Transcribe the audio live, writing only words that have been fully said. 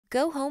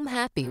Go home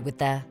happy with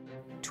the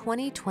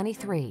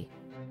 2023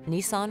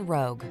 Nissan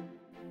Rogue.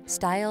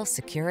 Style,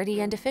 security,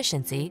 and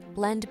efficiency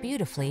blend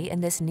beautifully in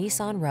this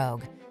Nissan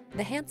Rogue,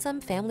 the handsome,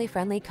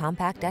 family-friendly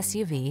compact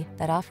SUV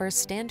that offers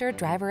standard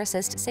driver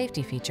assist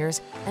safety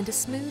features and a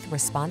smooth,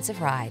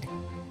 responsive ride.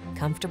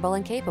 Comfortable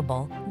and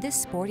capable, this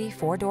sporty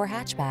four-door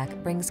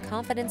hatchback brings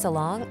confidence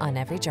along on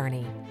every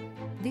journey.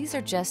 These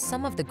are just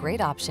some of the great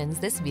options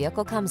this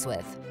vehicle comes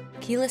with: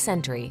 keyless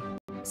entry,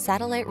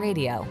 satellite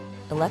radio,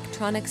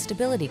 electronic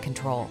stability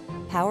control,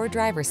 power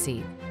driver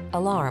seat,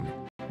 alarm,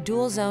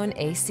 dual zone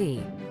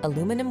AC,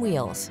 aluminum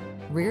wheels,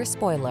 rear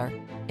spoiler,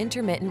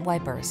 intermittent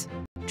wipers,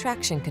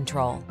 traction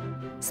control.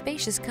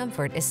 Spacious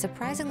comfort is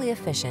surprisingly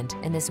efficient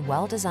in this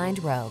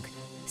well-designed Rogue.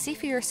 See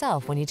for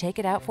yourself when you take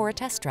it out for a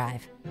test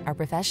drive. Our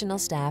professional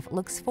staff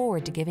looks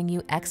forward to giving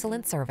you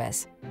excellent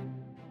service.